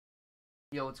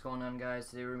Yo, what's going on, guys?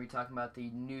 Today we're going to be talking about the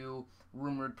new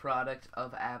rumored product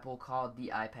of Apple called the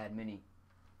iPad mini.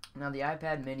 Now, the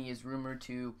iPad mini is rumored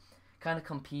to kind of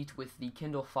compete with the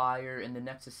Kindle Fire and the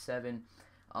Nexus 7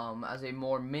 as a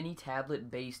more mini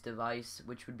tablet-based device,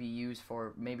 which would be used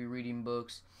for maybe reading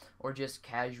books or just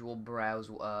casual browse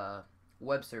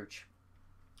web search.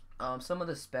 Some of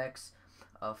the specs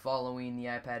following the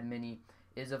iPad mini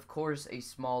is, of course, a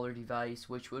smaller device,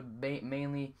 which would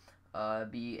mainly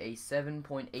be a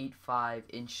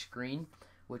 7.85-inch screen,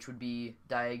 which would be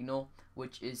diagonal,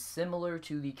 which is similar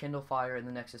to the Kindle Fire and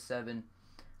the Nexus 7.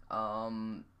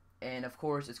 And of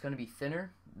course, it's going to be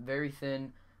thinner, very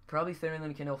thin, probably thinner than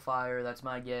the Kindle Fire, that's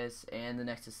my guess, and the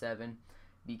Nexus 7,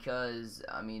 because,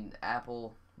 I mean,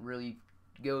 Apple really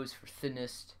goes for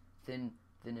thinnest,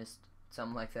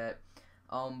 something like that.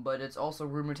 But it's also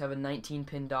rumored to have a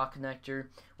 19-pin dock connector,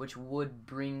 which would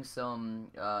bring some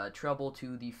trouble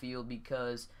to the field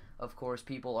because, of course,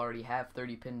 people already have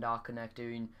 30-pin dock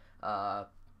connecting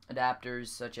adapters,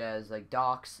 such as like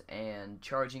docks and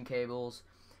charging cables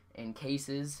and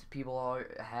cases. People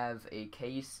have a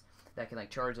case that can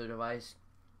like charge their device,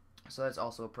 so that's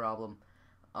also a problem.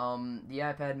 The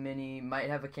iPad mini might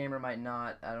have a camera, might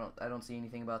not. I don't see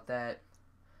anything about that.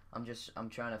 I'm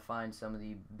trying to find some of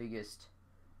the biggest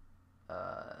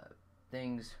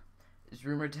things. Is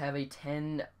rumored to have a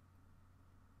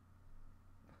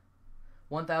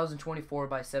 1024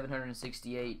 by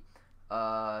 768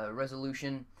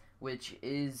 resolution, which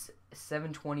is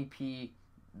 720p,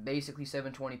 basically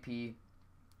 720p,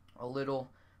 a little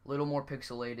more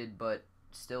pixelated, but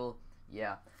still,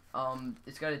 yeah.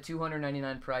 It's got a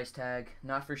 $299 price tag,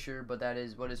 not for sure, but that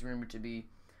is what is rumored to be.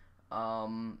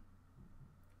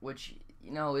 Which,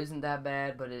 you know, isn't that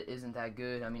bad, but it isn't that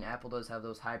good. I mean, Apple does have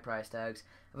those high price tags.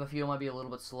 I have a feeling it might be a little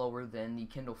bit slower than the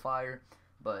Kindle Fire,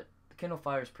 but the Kindle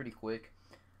Fire is pretty quick.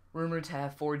 Rumored to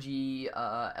have 4G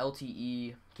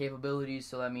LTE capabilities,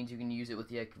 so that means you can use it with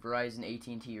the Verizon,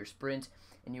 AT&T, or Sprint,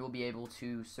 and you will be able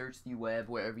to search the web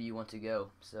wherever you want to go,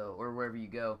 or wherever you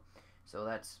go. So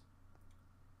that's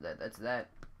that.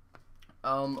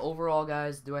 Overall,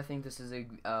 guys, do I think this is a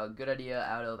good idea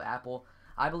out of Apple?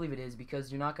 I believe it is, because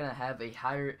you're not gonna have a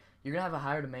higher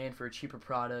demand for a cheaper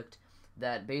product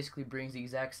that basically brings the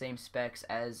exact same specs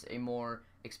as a more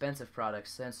expensive product.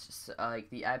 Since like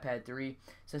the iPad 3,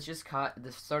 since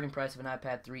the starting price of an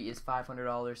iPad 3 is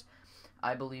 $500,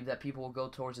 I believe that people will go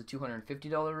towards the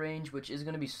 $250 range, which is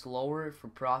going to be slower for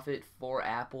profit for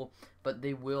Apple, but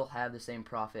they will have the same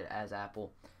profit as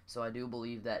Apple. So I do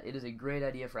believe that it is a great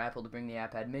idea for Apple to bring the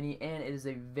iPad mini, and it is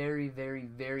a very, very,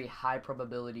 very high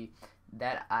probability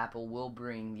that Apple will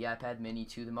bring the iPad mini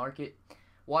to the market.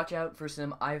 Watch out for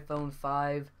some iPhone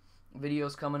 5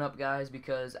 videos coming up, guys,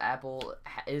 because Apple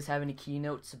is having a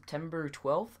keynote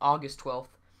August 12th.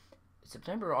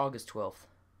 September or August 12th?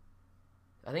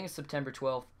 I think it's September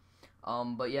 12th.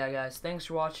 But yeah, guys, thanks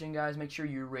for watching, guys. Make sure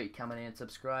you rate, comment, and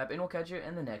subscribe, and we'll catch you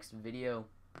in the next video.